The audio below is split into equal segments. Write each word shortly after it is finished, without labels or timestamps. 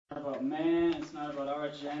Not about man, it's not about our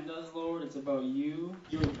agendas, Lord, it's about you.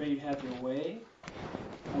 You would pray you have your way.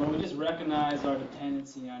 And Lord, we just recognize our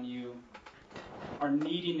dependency on you, our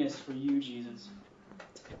neediness for you, Jesus.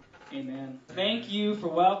 Amen. Thank you for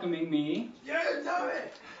welcoming me. Yeah, Tommy!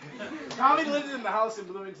 Tommy lives in the house in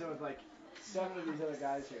Bloomington with like 7 of these other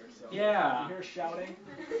guys here. So Yeah. you hear shouting.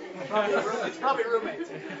 It's probably roommates.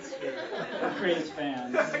 The greatest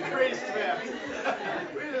fans. The greatest fans.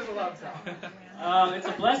 We just love Tom. It's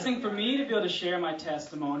a blessing for me to be able to share my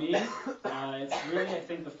testimony. It's really, I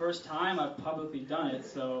think, the first time I've publicly done it,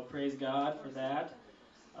 so praise God for that.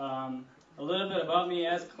 A little bit about me,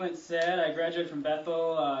 as Clint said, I graduated from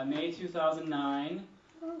Bethel May 2009.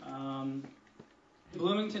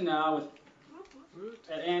 Bloomington now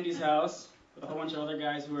at Andy's house with a whole bunch of other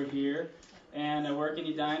guys who are here. And I work in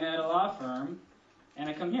Edina at a law firm, and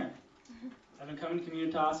I come here. I've been coming to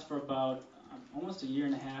Communitas for about almost a year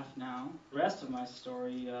and a half now. The rest of my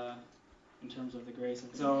story in terms of the grace.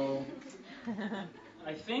 So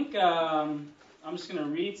I think I'm just going to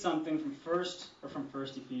read something from First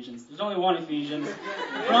Ephesians. There's only one Ephesians.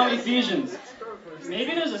 From Ephesians.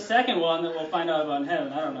 Maybe there's a second one that we'll find out about in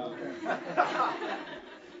heaven. I don't know.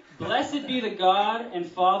 Blessed be the God and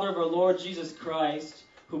Father of our Lord Jesus Christ,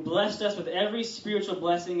 who blessed us with every spiritual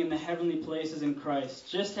blessing in the heavenly places in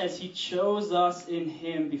Christ, just as he chose us in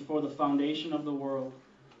him before the foundation of the world,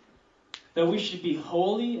 that we should be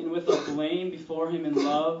holy and without blame before him in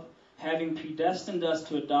love, having predestined us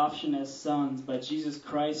to adoption as sons by Jesus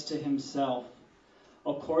Christ to himself,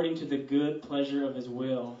 according to the good pleasure of his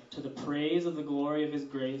will, to the praise of the glory of his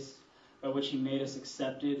grace, by which he made us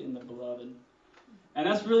accepted in the beloved. And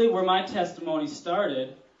that's really where my testimony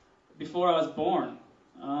started before I was born.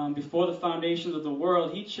 Before the foundations of the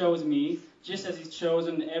world, he chose me, just as he's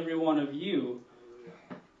chosen every one of you.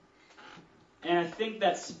 And I think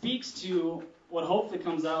that speaks to what hopefully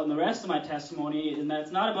comes out in the rest of my testimony, and that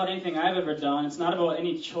it's not about anything I've ever done. It's not about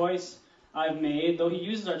any choice I've made, though he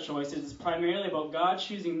uses our choices. It's primarily about God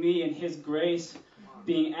choosing me and his grace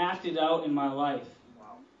being acted out in my life.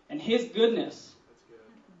 And his goodness.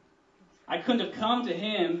 I couldn't have come to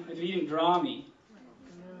him if he didn't draw me.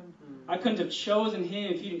 I couldn't have chosen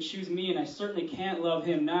him if he didn't choose me, and I certainly can't love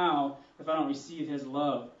him now if I don't receive his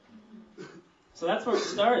love. So that's where it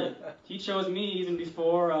started. He chose me even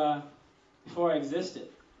before I existed,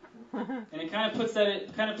 and it kind of puts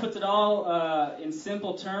it all in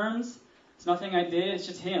simple terms. It's nothing I did; it's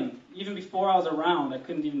just him. Even before I was around, I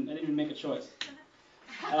didn't even make a choice.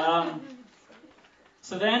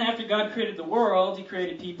 So then, after God created the world, he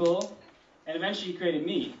created people, and eventually he created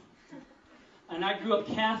me. And I grew up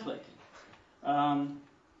Catholic.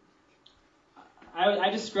 I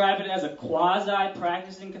describe it as a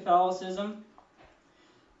quasi-practicing Catholicism.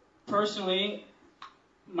 Personally,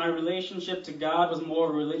 my relationship to God was more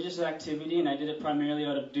of a religious activity, and I did it primarily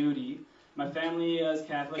out of duty. My family is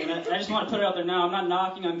Catholic, and I just want to put it out there now. I'm not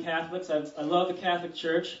knocking on Catholics. I love the Catholic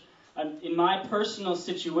Church. In my personal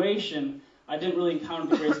situation, I didn't really encounter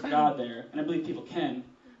the grace of God there, and I believe people can.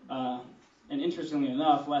 And interestingly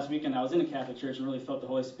enough, last weekend I was in a Catholic church and really felt the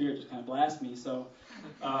Holy Spirit just kind of blast me. So,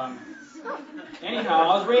 anyhow,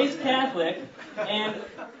 I was raised Catholic, and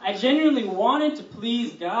I genuinely wanted to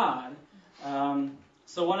please God.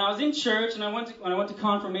 So when I was in church and when I went to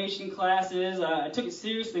confirmation classes, I took it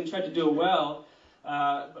seriously and tried to do it well.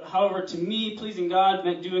 But however, to me, pleasing God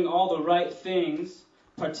meant doing all the right things,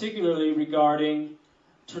 particularly regarding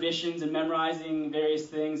traditions and memorizing various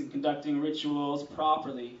things and conducting rituals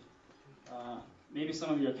properly. Maybe some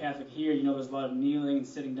of you are Catholic here, you know there's a lot of kneeling and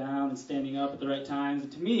sitting down and standing up at the right times.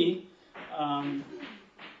 And to me,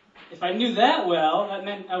 if I knew that well, that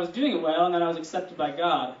meant I was doing it well and that I was accepted by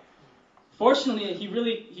God. Fortunately,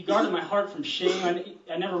 he guarded my heart from shame.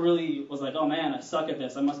 I never really was like, oh man, I suck at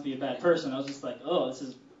this, I must be a bad person. I was just like, oh, this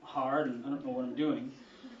is hard and I don't know what I'm doing.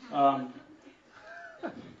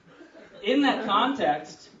 In that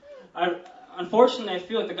context, unfortunately, I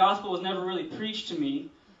feel like the gospel was never really preached to me.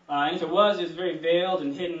 And if it was very veiled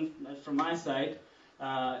and hidden from my sight.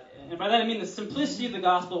 And by that I mean the simplicity of the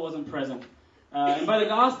gospel wasn't present. And by the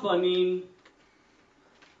gospel I mean,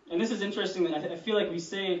 and this is interesting, I feel like we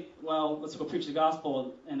say, well, let's go preach the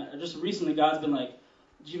gospel. And just recently God's been like,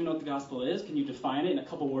 do you even know what the gospel is? Can you define it in a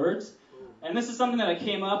couple words? And this is something that I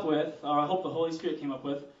came up with, or I hope the Holy Spirit came up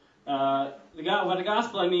with. By the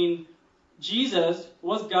gospel I mean, Jesus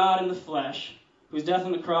was God in the flesh, whose death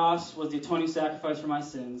on the cross was the atoning sacrifice for my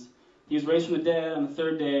sins. He was raised from the dead on the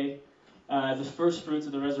third day, the first fruits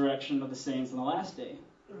of the resurrection of the saints on the last day,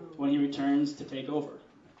 when he returns to take over.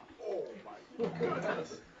 Oh my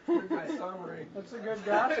goodness. Good summary. That's a good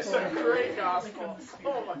gospel. It's a great gospel.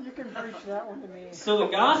 Oh my. You can preach that one to me. So the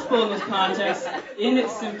gospel in this context, in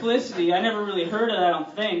its simplicity, I never really heard it, I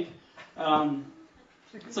don't think.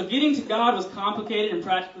 So getting to God was complicated and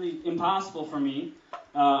practically impossible for me.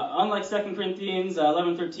 Unlike 2 Corinthians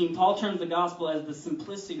 11:13, Paul terms the gospel as the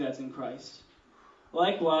simplicity that's in Christ.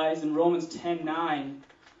 Likewise, in Romans 10:9,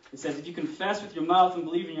 it says, if you confess with your mouth and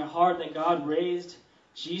believe in your heart that God raised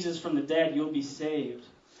Jesus from the dead, you'll be saved.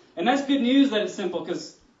 And that's good news that it's simple,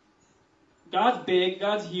 because God's big,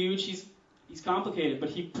 God's huge, He's complicated, but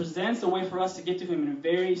He presents a way for us to get to Him in a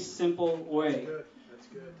very simple way. That's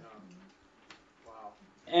good, Tom. Wow.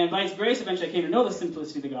 And by His grace, eventually I came to know the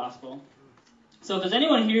simplicity of the gospel. So if there's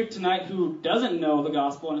anyone here tonight who doesn't know the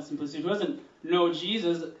gospel and its simplicity, who doesn't know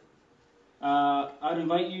Jesus, I'd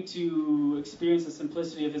invite you to experience the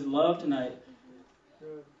simplicity of His love tonight.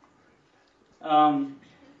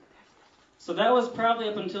 So that was probably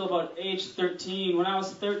up until about age 13. When I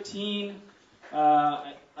was 13,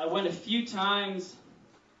 I went a few times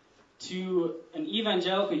to an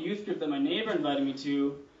evangelical youth group that my neighbor invited me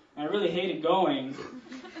to, and I really hated going.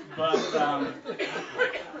 But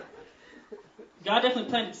God definitely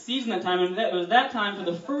planted seeds in that time, and it was that time for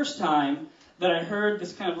the first time that I heard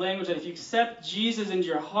this kind of language that if you accept Jesus into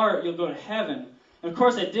your heart, you'll go to heaven. And of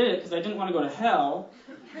course I did it because I didn't want to go to hell.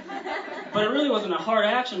 But it really wasn't a hard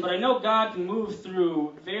action, but I know God can move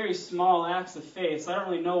through very small acts of faith, so I don't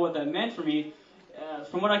really know what that meant for me.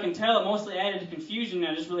 From what I can tell, it mostly added to confusion,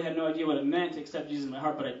 and I just really had no idea what it meant to accept Jesus in my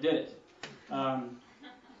heart, but I did it. And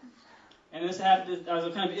this happened, I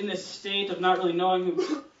was kind of in this state of not really knowing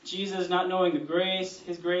who Jesus, not knowing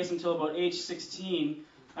His grace until about age 16.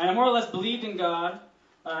 And I more or less believed in God,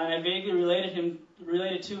 and I vaguely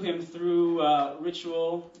related to Him through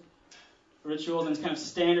rituals and kind of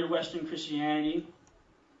standard Western Christianity.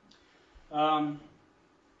 And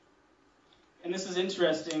this is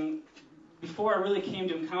interesting. Before I really came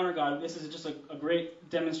to encounter God, this is just a great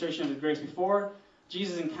demonstration of His grace. Before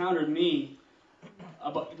Jesus encountered me,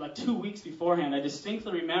 about like 2 weeks beforehand, I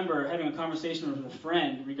distinctly remember having a conversation with a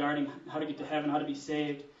friend regarding how to get to heaven, how to be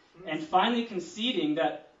saved, and finally conceding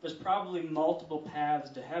that there's probably multiple paths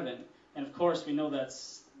to heaven. And of course, we know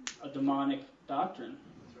that's a demonic doctrine.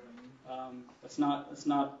 That's not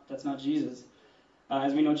Jesus.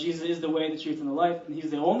 As we know, Jesus is the way, the truth, and the life, and He's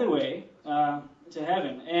the only way to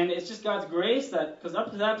heaven. And it's just God's grace that, because up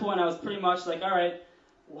to that point, I was pretty much like, all right,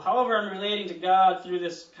 however I'm relating to God through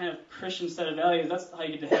this kind of Christian set of values, that's how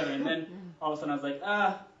you get to heaven. And then all of a sudden I was like,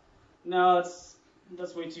 no,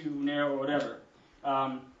 that's way too narrow or whatever.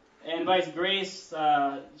 And by His grace,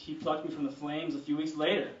 He plucked me from the flames a few weeks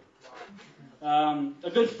later.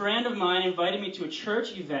 A good friend of mine invited me to a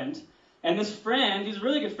church event, and this friend, he's a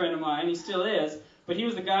really good friend of mine, he still is, but he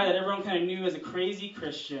was the guy that everyone kind of knew as a crazy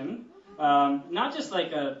Christian. Not just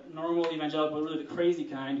like a normal evangelical, but really the crazy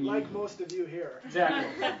kind. Like most of you here.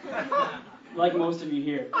 Exactly. Like most of you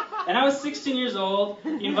here. And I was 16 years old.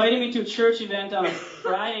 He invited me to a church event on a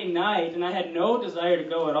Friday night, and I had no desire to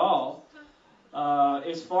go at all. It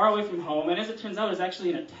was far away from home, and as it turns out, it was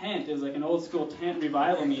actually in a tent. It was like an old school tent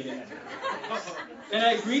revival meeting. And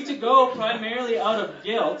I agreed to go primarily out of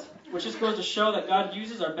guilt, which just goes to show that God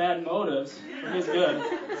uses our bad motives for His good.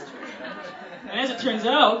 And as it turns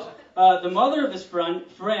out, the mother of this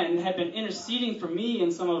friend had been interceding for me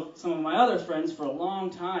and some of my other friends for a long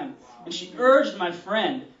time. And she urged my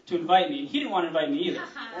friend to invite me. And he didn't want to invite me either.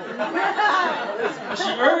 But she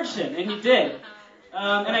urged him, and he did.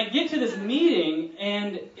 And I get to this meeting,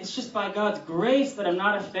 and it's just by God's grace that I'm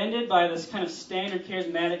not offended by this kind of standard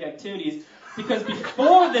charismatic activities. Because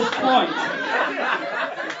before this point,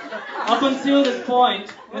 up until this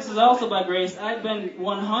point, this is also by grace, I've been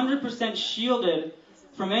 100% shielded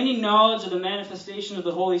from any knowledge of the manifestation of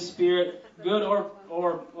the Holy Spirit, good or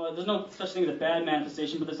there's no such thing as a bad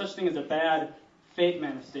manifestation, but there's such thing as a bad fake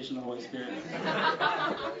manifestation of the Holy Spirit.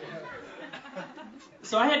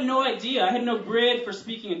 So I had no idea. I had no grid for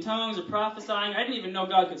speaking in tongues or prophesying. I didn't even know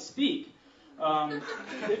God could speak. So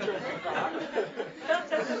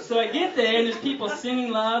I get there, and there's people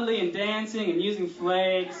singing loudly and dancing and using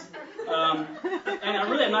flags. And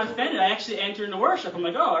I'm not offended. I actually enter into worship. I'm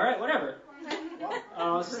like, oh, all right, whatever.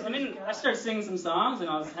 I started singing some songs, and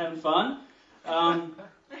I was having fun. And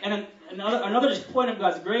another just point of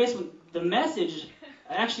God's grace, when the message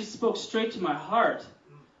actually spoke straight to my heart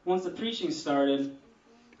once the preaching started.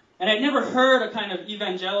 And I'd never heard a kind of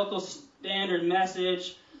evangelical standard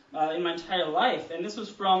message in my entire life. And this was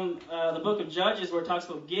from the book of Judges, where it talks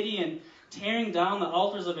about Gideon tearing down the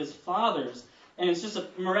altars of his fathers. And it's just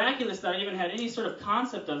miraculous that I even had any sort of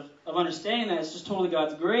concept of understanding that. It's just totally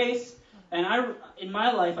God's grace. And in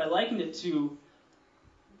my life, I likened it to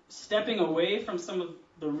stepping away from some of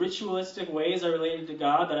the ritualistic ways I related to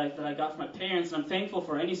God that I got from my parents, and I'm thankful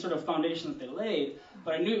for any sort of foundation that they laid,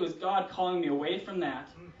 but I knew it was God calling me away from that,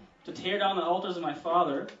 to tear down the altars of my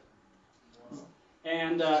father,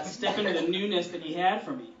 and step into the newness that he had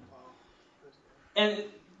for me. And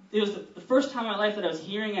it was the first time in my life that I was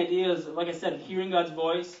hearing ideas, like I said, hearing God's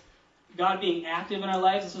voice, God being active in our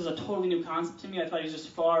lives. This was a totally new concept to me. I thought he was just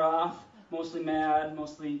far off, mostly mad,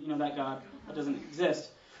 mostly, that God that doesn't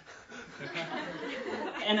exist.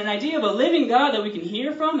 And an idea of a living God that we can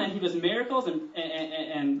hear from, and he does miracles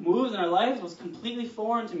and moves in our lives, was completely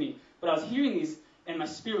foreign to me. But I was hearing these, and my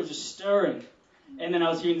spirit was just stirring. And then I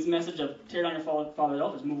was hearing this message of, tear down your father's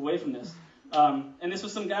altars, move away from this. And this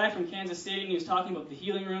was some guy from Kansas City, and he was talking about the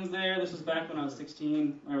healing rooms there. This was back when I was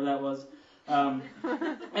 16, whatever that was. And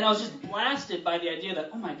I was just blasted by the idea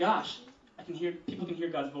that, oh my gosh, people can hear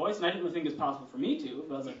God's voice, and I didn't really think it was possible for me to,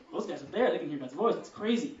 but I was like, those guys up there, they can hear God's voice, it's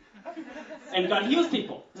crazy. And God heals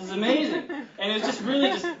people, this is amazing. And it was just really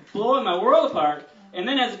just blowing my world apart. And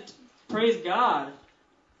then praise God,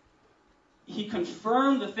 he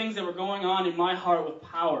confirmed the things that were going on in my heart with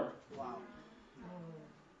power. Wow.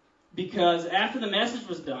 Because after the message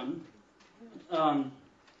was done,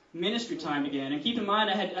 ministry time began. And keep in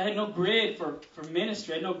mind, I had no grid for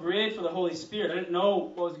ministry. I had no grid for the Holy Spirit. I didn't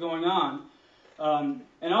know what was going on.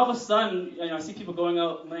 And all of a sudden, I see people going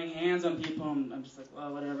out laying hands on people, and I'm just like,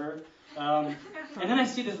 well, whatever. And then I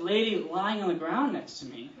see this lady lying on the ground next to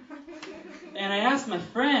me. And I asked my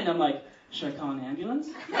friend, I'm like, should I call an ambulance?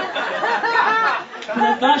 Because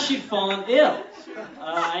I thought she'd fallen ill.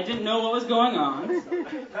 I didn't know what was going on.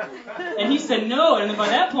 And he said no. And then by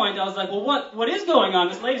that point, I was like, well, what is going on?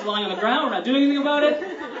 This lady's lying on the ground. We're not doing anything about it.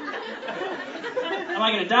 Am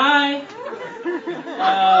I going to die?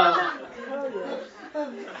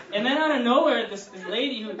 And then out of nowhere, this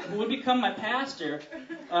lady who would become my pastor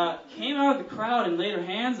came out of the crowd and laid her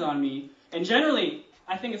hands on me. And generally,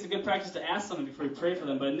 I think it's a good practice to ask someone before you pray for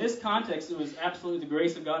them. But in this context, it was absolutely the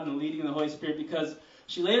grace of God and the leading of the Holy Spirit, because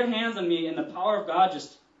she laid her hands on me and the power of God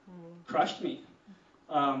just crushed me.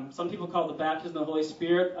 Some people call it the baptism of the Holy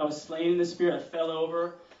Spirit. I was slain in the Spirit. I fell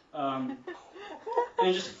over. And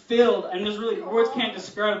it just filled, and there's really, words can't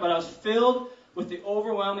describe it, but I was filled with the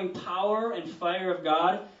overwhelming power and fire of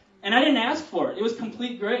God. And I didn't ask for it. It was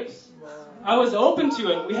complete grace. I was open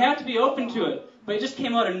to it. We have to be open to it. But it just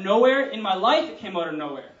came out of nowhere. In my life, it came out of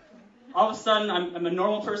nowhere. All of a sudden, I'm a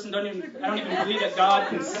normal person. I don't even believe that God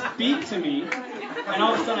can speak to me. And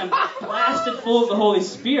all of a sudden, I'm blasted full of the Holy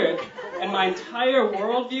Spirit. And my entire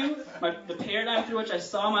worldview, the paradigm through which I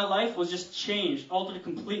saw my life was just changed, altered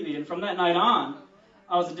completely. And from that night on,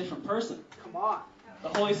 I was a different person. Come on. The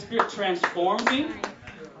Holy Spirit transformed me.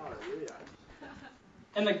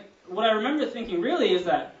 And what I remember thinking really is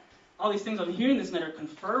that all these things I'm hearing this night are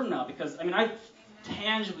confirmed now, because, I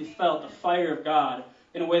tangibly felt the fire of God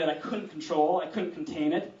in a way that I couldn't control. I couldn't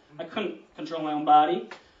contain it. I couldn't control my own body.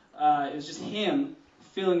 It was just Him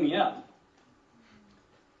filling me up.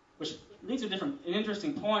 Which leads to an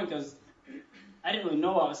interesting point, because I didn't really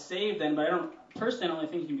know I was saved then, but I don't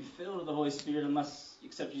think you can be filled with the Holy Spirit unless you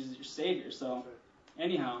accept Jesus as your Savior. So,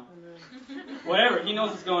 anyhow, whatever, He knows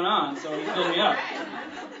what's going on, so He filled me up.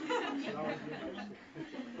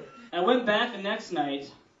 I went back the next night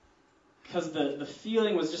because the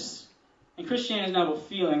feeling was just, and Christianity is not about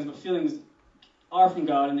feelings, but feelings are from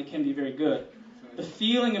God and they can be very good. The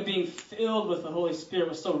feeling of being filled with the Holy Spirit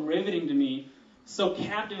was so riveting to me, so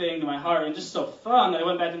captivating to my heart, and just so fun that I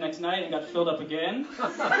went back the next night and got filled up again.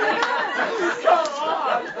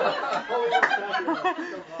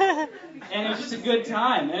 And it was just a good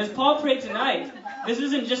time. And as Paul prayed tonight, this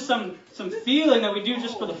isn't just some feeling that we do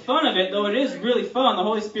just for the fun of it, though it is really fun. The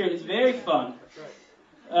Holy Spirit is very fun.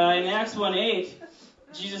 In Acts 1:8,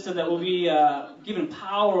 Jesus said that we'll be given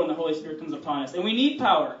power when the Holy Spirit comes upon us. And we need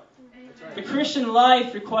power. The Christian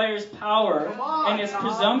life requires power, and it's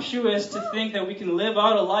presumptuous to think that we can live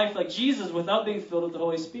out a life like Jesus without being filled with the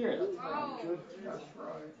Holy Spirit.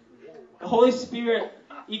 The Holy Spirit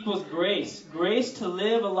equals grace. Grace to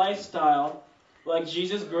live a lifestyle like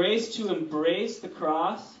Jesus. Grace to embrace the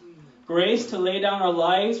cross. Grace to lay down our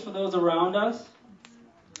lives for those around us.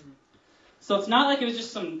 So it's not like it was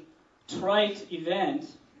just some trite event.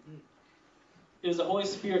 It was the Holy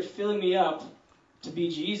Spirit filling me up to be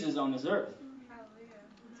Jesus on this earth.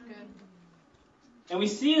 That's good. And we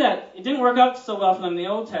see that it didn't work out so well for them in the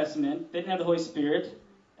Old Testament. They didn't have the Holy Spirit,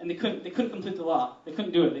 and they couldn't complete the law. They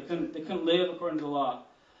couldn't do it. They couldn't live according to the law.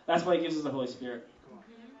 That's why He gives us the Holy Spirit.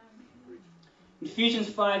 In Ephesians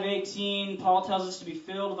 5:18, Paul tells us to be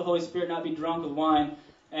filled with the Holy Spirit, not be drunk with wine.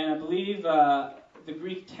 And I believe the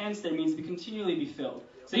Greek tense there means to continually be filled.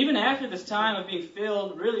 So even after this time of being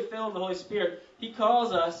filled, really filled with the Holy Spirit, he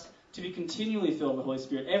calls us to be continually filled with the Holy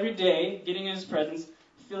Spirit. Every day, getting in his presence,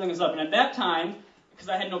 filling us up. And at that time, because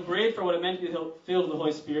I had no grade for what it meant to be filled with the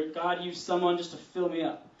Holy Spirit, God used someone just to fill me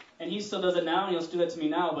up. And he still does it now, and he'll still do that to me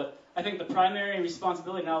now. But I think the primary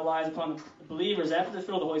responsibility now lies upon the believers, after they're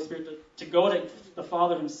filled with the Holy Spirit, to go to the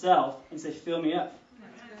Father himself and say, fill me up.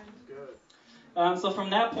 So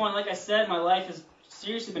from that point, like I said, my life has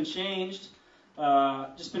seriously been changed.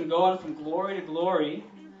 Just been going from glory to glory.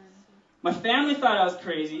 My family thought I was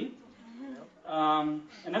crazy. And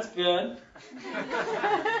that's good.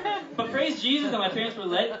 But praise Jesus that my parents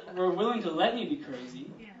were willing to let me be crazy.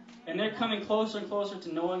 And they're coming closer and closer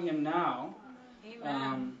to knowing him now.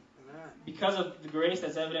 Because of the grace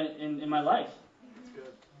that's evident in my life.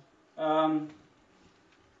 The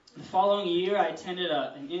following year, I attended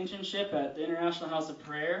an internship at the International House of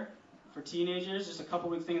Prayer for teenagers, just a couple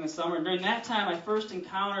weeks thing in the summer. And during that time, I first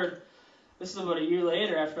encountered, this is about a year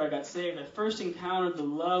later after I got saved, I first encountered the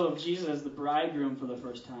love of Jesus as the bridegroom for the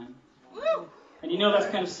first time. Woo! And you know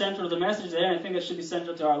that's kind of central to the message there, and I think that should be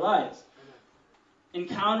central to our lives.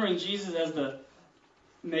 Encountering Jesus as the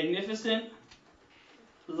magnificent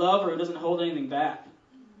lover who doesn't hold anything back.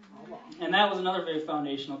 And that was another very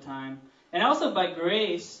foundational time. And also by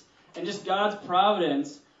grace and just God's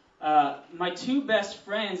providence, my two best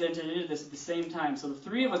friends entered into this at the same time. So the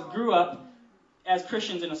three of us grew up as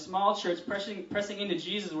Christians in a small church, pressing into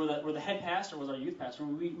Jesus, where the head pastor was our youth pastor.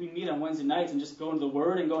 We'd meet on Wednesday nights and just go into the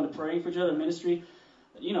Word and go into praying for each other, ministry.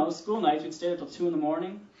 You know, school nights, we'd stay there till 2 in the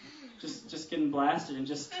morning, just getting blasted and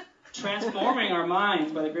just transforming our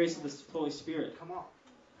minds by the grace of the Holy Spirit. Come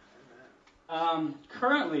on.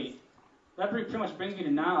 Currently, that pretty much brings me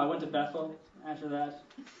to now. I went to Bethel after that.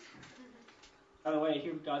 By the way, I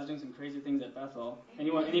hear God's doing some crazy things at Bethel.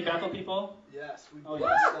 Any Bethel people? Yes, we oh,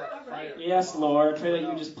 bless yes. that fire. Yes, Lord. I pray that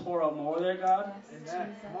you just pour out more there, God.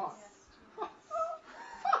 Amen. Come on.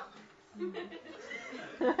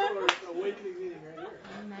 Awakening meeting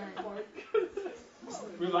right here.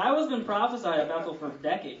 Revival's been prophesied at Bethel for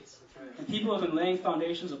decades. And people have been laying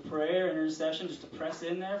foundations of prayer and intercession just to press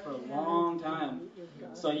in there for a long time.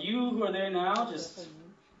 So you who are there now, just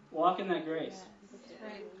walk in that grace.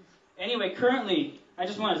 Anyway, currently, I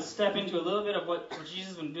just wanted to step into a little bit of what Jesus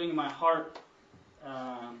has been doing in my heart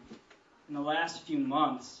in the last few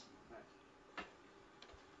months.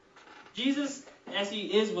 Jesus, as he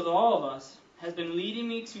is with all of us, has been leading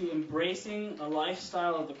me to embracing a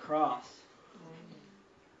lifestyle of the cross.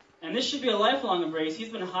 And this should be a lifelong embrace. He's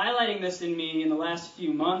been highlighting this in me in the last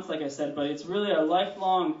few months, like I said, but it's really a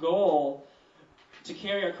lifelong goal to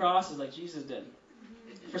carry our crosses like Jesus did.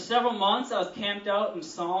 For several months, I was camped out in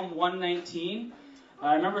Psalm 119.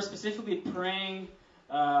 I remember specifically praying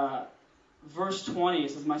verse 20.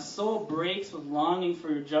 It says, "My soul breaks with longing for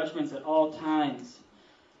your judgments at all times."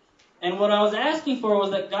 And what I was asking for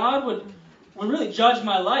was that God would really judge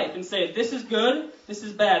my life and say, this is good, this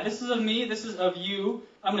is bad, this is of me, this is of you.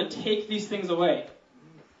 I'm going to take these things away.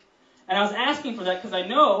 And I was asking for that because I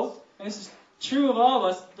know, and this is true of all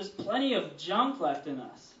of us, there's plenty of junk left in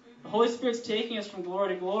us. The Holy Spirit's taking us from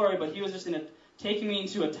glory to glory, but he was just taking me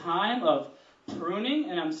into a time of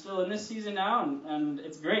pruning, and I'm still in this season now, and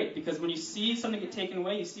it's great, because when you see something get taken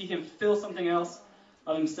away, you see him fill something else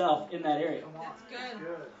of himself in that area. That's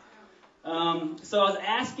good. So I was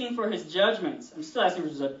asking for his judgments. I'm still asking for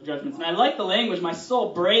his judgments. And I like the language. My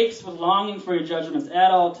soul breaks with longing for your judgments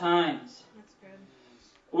at all times. That's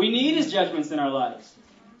good. We need his judgments in our lives.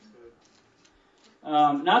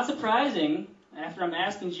 Not surprising, after I'm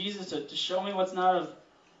asking Jesus to show me what's not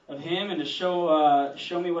of him and to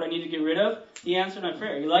show me what I need to get rid of, he answered my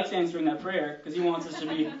prayer. He likes answering that prayer because he wants us to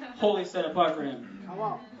be wholly set apart for him. Come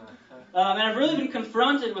on. And I've really been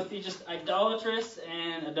confronted with the just idolatrous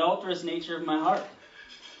and adulterous nature of my heart.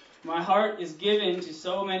 My heart is given to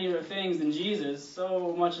so many other things than Jesus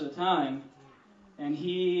so much of the time. And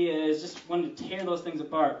he is just wanting to tear those things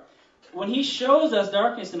apart. When he shows us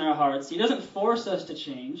darkness in our hearts, he doesn't force us to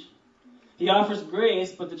change. He offers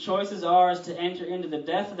grace, but the choice is ours to enter into the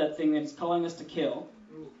death of that thing that he's calling us to kill.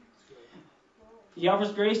 He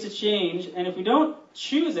offers grace to change, and if we don't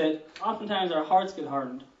choose it, oftentimes our hearts get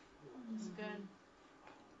hardened.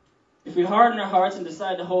 If we harden our hearts and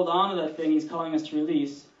decide to hold on to that thing he's calling us to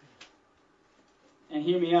release, and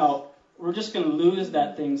hear me out, we're just going to lose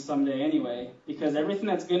that thing someday anyway, because everything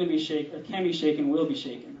that's going to be shaken, or can be shaken, will be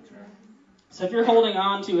shaken. So if you're holding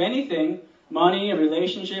on to anything, money, a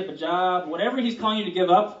relationship, a job, whatever he's calling you to give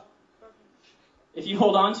up, if you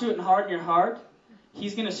hold on to it and harden your heart,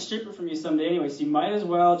 he's going to strip it from you someday anyway, so you might as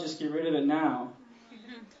well just get rid of it now.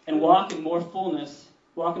 and walk in more fullness,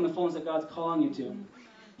 walk in the fullness that God's calling you to.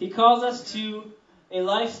 He calls us to a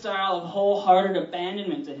lifestyle of wholehearted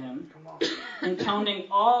abandonment to Him, and counting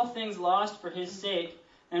all things lost for His sake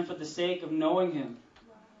and for the sake of knowing Him.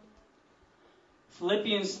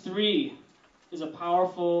 Philippians 3 is a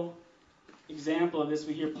powerful example of this.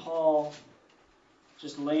 We hear Paul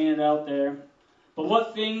just laying it out there. But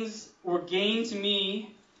what things were gained to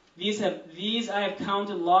me, these I have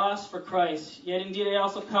counted loss for Christ. Yet indeed I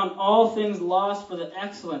also count all things lost for the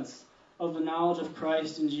excellence of the knowledge of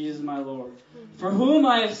Christ and Jesus my Lord, for whom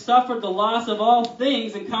I have suffered the loss of all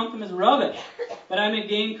things and count them as rubbish, that I may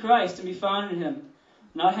gain Christ and be found in Him,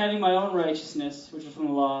 not having my own righteousness, which is from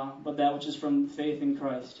the law, but that which is from faith in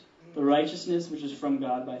Christ, the righteousness which is from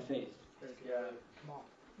God by faith.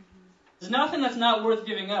 There's nothing that's not worth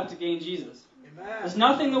giving up to gain Jesus. There's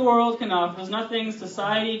nothing the world can offer. There's nothing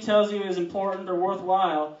society tells you is important or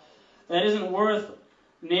worthwhile that isn't worth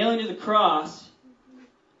nailing to the cross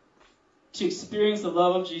to experience the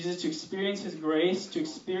love of Jesus, to experience His grace, to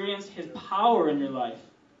experience His power in your life.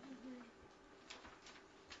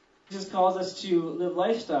 Jesus calls us to live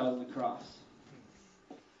lifestyles of the cross.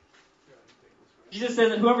 Jesus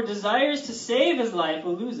says that whoever desires to save his life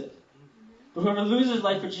will lose it. But whoever loses his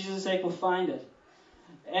life for Jesus' sake will find it.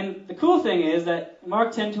 And the cool thing is that in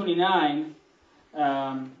Mark 10:29,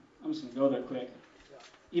 I'm just going to go there quick.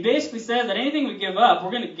 He basically says that anything we give up,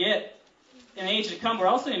 we're going to get in the age to come. We're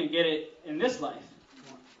also going to get it in this life.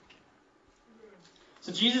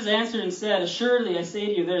 So Jesus answered and said, "Assuredly, I say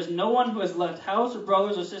to you, there is no one who has left house or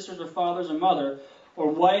brothers or sisters or fathers or mother or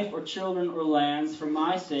wife or children or lands for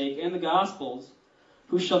my sake and the gospel's,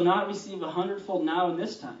 who shall not receive 100-fold now in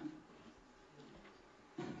this time."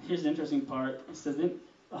 Here's the interesting part. It says,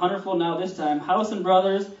 100-fold now this time, house and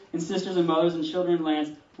brothers and sisters and mothers and children and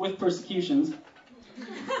lands with persecutions.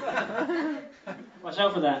 Watch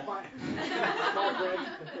out for that.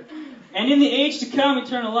 And in the age to come,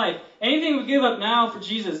 eternal life. Anything we give up now for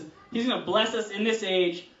Jesus, He's going to bless us in this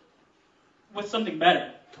age with something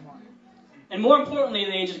better. And more importantly, in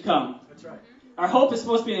the age to come. That's right. Our hope is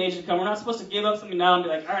supposed to be in the age to come. We're not supposed to give up something now and be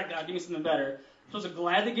like, all right, God, give me something better. We're supposed to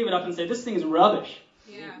gladly give it up and say, this thing is rubbish.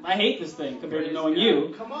 Yeah. I hate this thing compared to knowing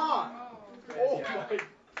you. Come on. Oh,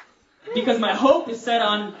 Because my hope is set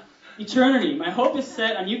on eternity. My hope is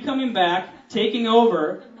set on you coming back, taking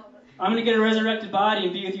over. I'm going to get a resurrected body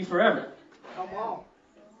and be with you forever. Come on.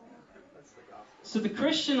 That's the gospel. So the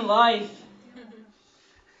Christian life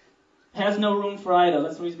has no room for idle.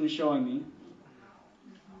 That's what He's been showing me.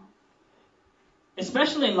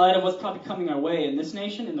 Especially in light of what's probably coming our way in this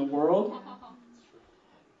nation, in the world.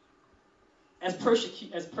 As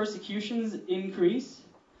persecutions increase,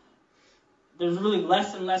 there's really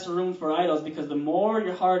less and less room for idols, because the more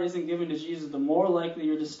your heart isn't given to Jesus, the more likely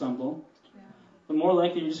you're to stumble. The more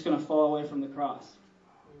likely you're just going to fall away from the cross.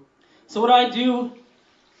 So what do I do?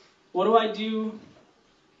 What do I do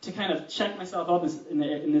to kind of check myself up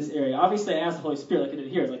in this area? Obviously, I ask the Holy Spirit, like I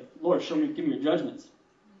did here. It's like, Lord, give me your judgments.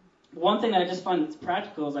 But one thing that I just find that's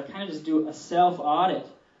practical is I kind of just do a self-audit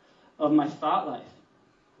of my thought life.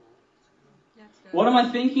 What am I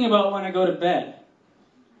thinking about when I go to bed?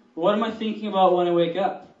 What am I thinking about when I wake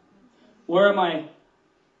up? Where's my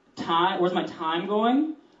time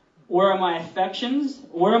going? Where are my affections?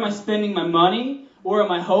 Where am I spending my money? Where are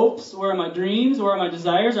my hopes? Where are my dreams? Where are my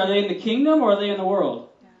desires? Are they in the kingdom or are they in the world?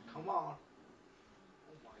 Come on.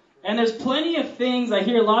 And there's plenty of things, I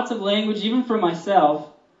hear lots of language, even for myself,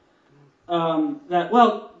 that,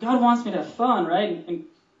 well, God wants me to have fun, right?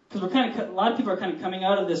 Because a lot of people are kind of coming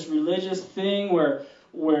out of this religious thing where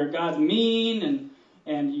God's mean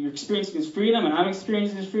and you're experiencing His freedom and I'm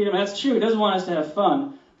experiencing His freedom. That's true. He does want us to have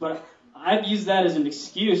fun. But I've used that as an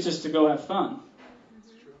excuse just to go have fun.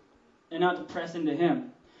 And not to press into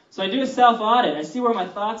Him. So I do a self-audit. I see where my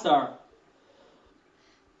thoughts are.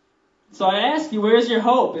 So I ask you, where's your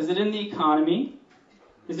hope? Is it in the economy?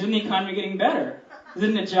 Is it in the economy getting better? Is it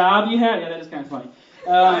in the job you have? Yeah, that is kind of funny.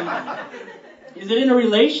 Is it in a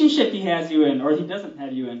relationship He has you in, or He doesn't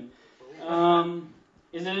have you in?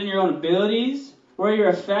 Is it in your own abilities? Where are your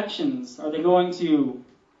affections? Are they going to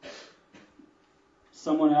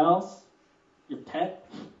someone else? Your pet?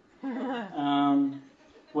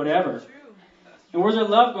 Whatever. And where's our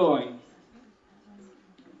love going?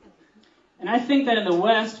 And I think that in the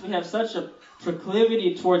West, we have such a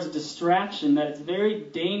proclivity towards distraction that it's very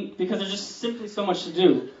dangerous, because there's just simply so much to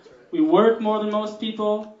do. We work more than most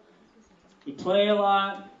people. We play a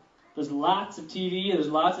lot. There's lots of TV. There's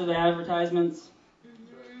lots of advertisements.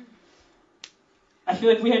 I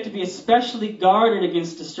feel like we have to be especially guarded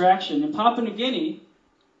against distraction. In Papua New Guinea,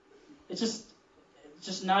 it's it's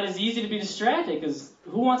just not as easy to be distracted because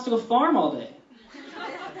who wants to go farm all day?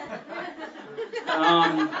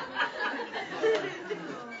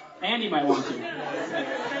 Andy might want to.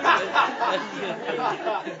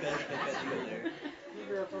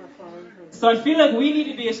 So I feel like we need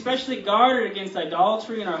to be especially guarded against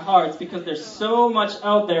idolatry in our hearts because there's so much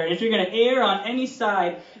out there. And if you're going to err on any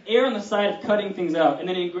side, err on the side of cutting things out. And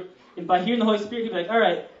then by hearing the Holy Spirit, you'll be like, all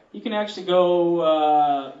right, you can actually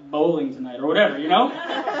go bowling tonight or whatever, you know?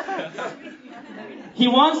 He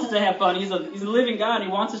wants us to have fun. He's a living God. He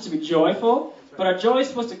wants us to be joyful. But our joy is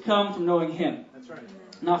supposed to come from knowing Him. That's right.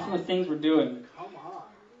 Not from the things we're doing. Come on.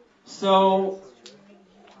 So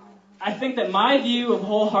I think that my view of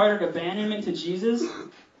wholehearted abandonment to Jesus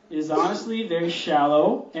is honestly very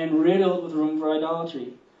shallow and riddled with room for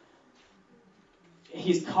idolatry.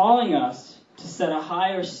 He's calling us to set a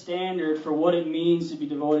higher standard for what it means to be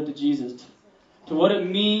devoted to Jesus, to what it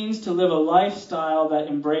means to live a lifestyle that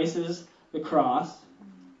embraces the cross.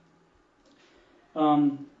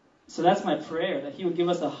 So that's my prayer, that He would give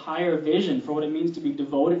us a higher vision for what it means to be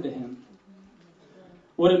devoted to Him.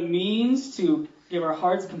 What it means to give our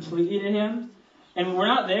hearts completely to Him. And we're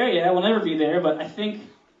not there yet, we'll never be there, but I think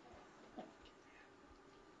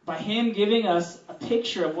by Him giving us a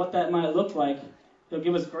picture of what that might look like, He'll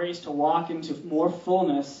give us grace to walk into more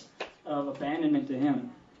fullness of abandonment to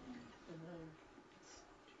Him.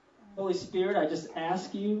 Holy Spirit, I just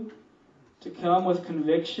ask You to come with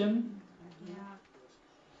conviction.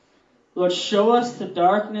 Lord, show us the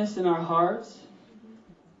darkness in our hearts.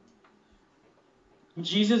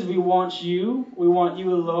 Jesus, we want You. We want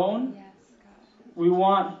You alone. We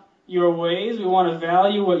want Your ways. We want to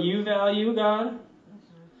value what You value, God.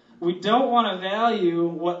 We don't want to value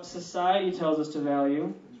what society tells us to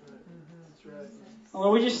value.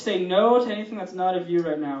 Lord, we just say no to anything that's not of You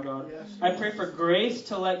right now, God. I pray for grace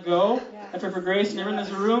to let go. I pray for grace in everyone in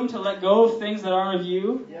this room to let go of things that aren't of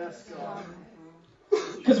You. Yes, God.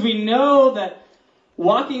 Because we know that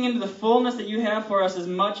walking into the fullness that You have for us is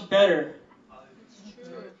much better.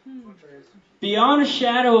 Beyond a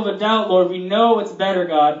shadow of a doubt, Lord, we know it's better,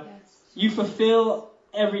 God. You fulfill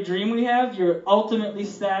every dream we have. You're ultimately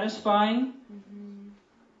satisfying.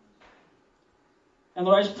 And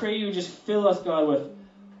Lord, I just pray You would just fill us, God, with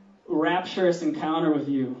rapturous encounter with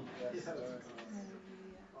You.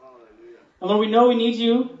 And Lord, we know we need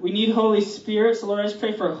You. We need Holy Spirit. So Lord, I just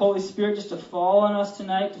pray for Holy Spirit just to fall on us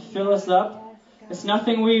tonight, to fill us up. It's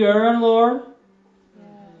nothing we earn, Lord.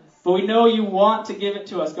 But we know You want to give it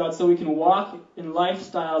to us, God, so we can walk in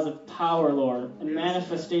lifestyles of power, Lord, and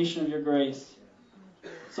manifestation of Your grace.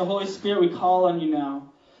 So Holy Spirit, we call on You now.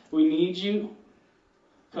 We need You.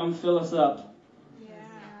 Come fill us up.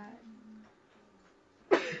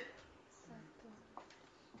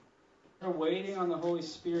 We're waiting on the Holy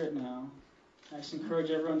Spirit now. I just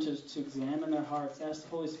encourage everyone to examine their hearts. Ask the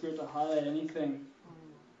Holy Spirit to highlight anything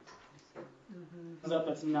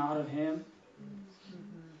that's not of Him.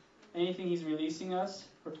 Anything He's releasing us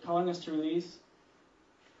or calling us to release.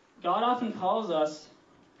 God often calls us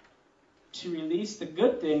to release the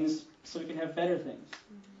good things so we can have better things.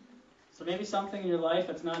 So maybe something in your life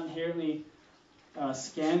that's not inherently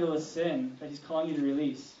scandalous sin that He's calling you to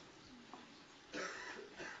release.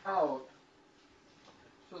 Out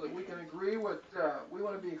so that we can agree with, we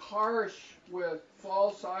want to be harsh with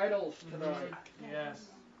false idols tonight. Yes.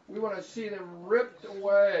 We want to see them ripped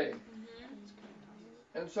away.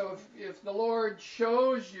 And so if the Lord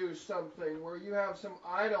shows you something where you have some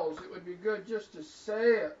idols, it would be good just to say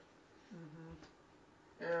it.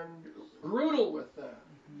 And brutal with that.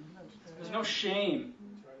 There's no shame.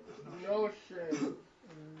 No shame.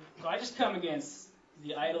 So I just come against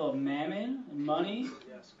the idol of mammon and money.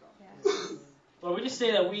 Yes, God. Lord, we just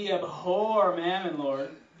say that we abhor mammon, Lord.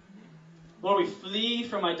 Lord, we flee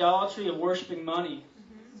from idolatry of worshiping money.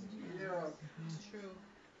 Yeah. True.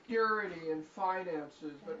 Purity in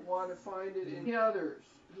finances, but want to find it in others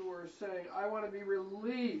who are saying, I want to be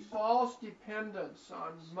released. False dependence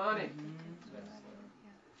on money.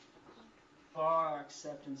 For our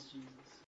acceptance, Jesus.